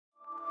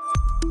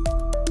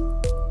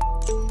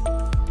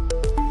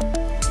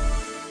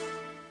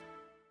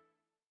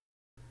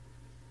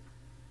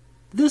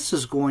This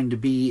is going to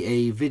be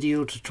a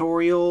video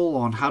tutorial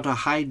on how to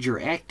hide your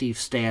active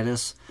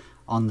status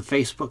on the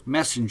Facebook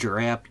Messenger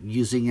app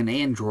using an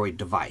Android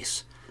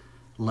device.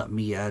 Let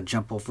me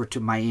jump over to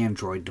my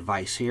Android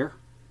device here.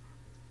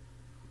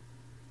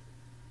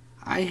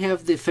 I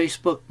have the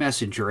Facebook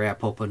Messenger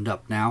app opened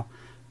up now.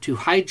 To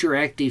hide your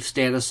active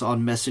status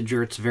on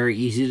Messenger, it's very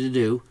easy to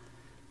do.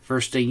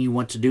 First thing you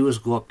want to do is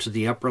go up to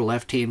the upper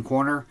left hand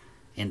corner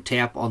and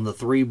tap on the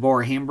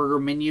 3-bar hamburger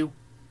menu.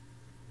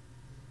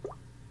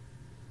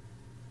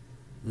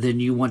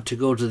 Then you want to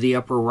go to the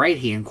upper right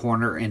hand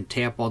corner and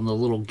tap on the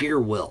little gear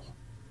wheel.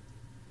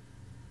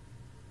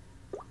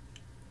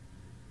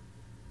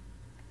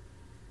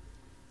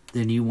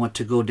 Then you want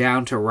to go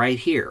down to right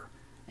here,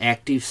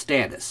 active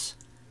status.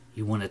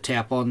 You want to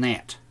tap on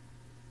that.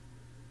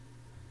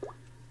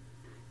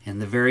 And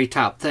the very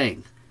top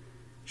thing,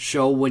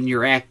 show when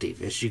you're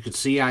active. As you can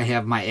see, I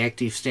have my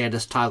active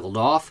status toggled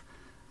off.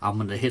 I'm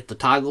going to hit the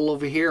toggle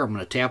over here. I'm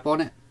going to tap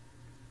on it.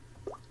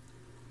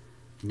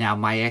 Now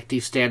my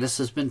active status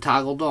has been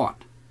toggled on.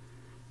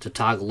 To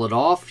toggle it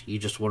off, you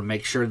just want to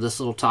make sure this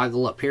little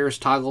toggle up here is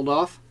toggled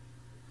off.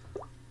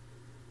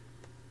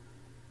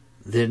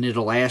 Then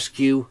it'll ask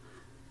you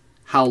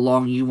how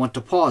long you want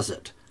to pause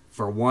it.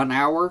 For 1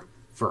 hour,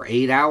 for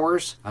 8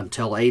 hours,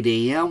 until 8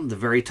 a.m. The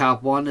very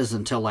top one is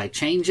until I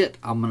change it.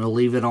 I'm going to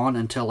leave it on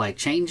until I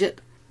change it.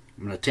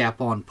 I'm going to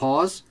tap on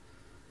pause.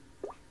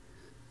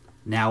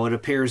 Now it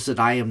appears that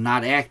I am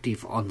not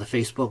active on the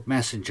Facebook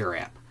Messenger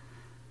app.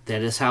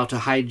 That is how to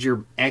hide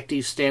your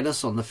active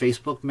status on the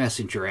Facebook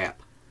Messenger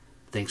app.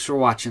 Thanks for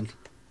watching.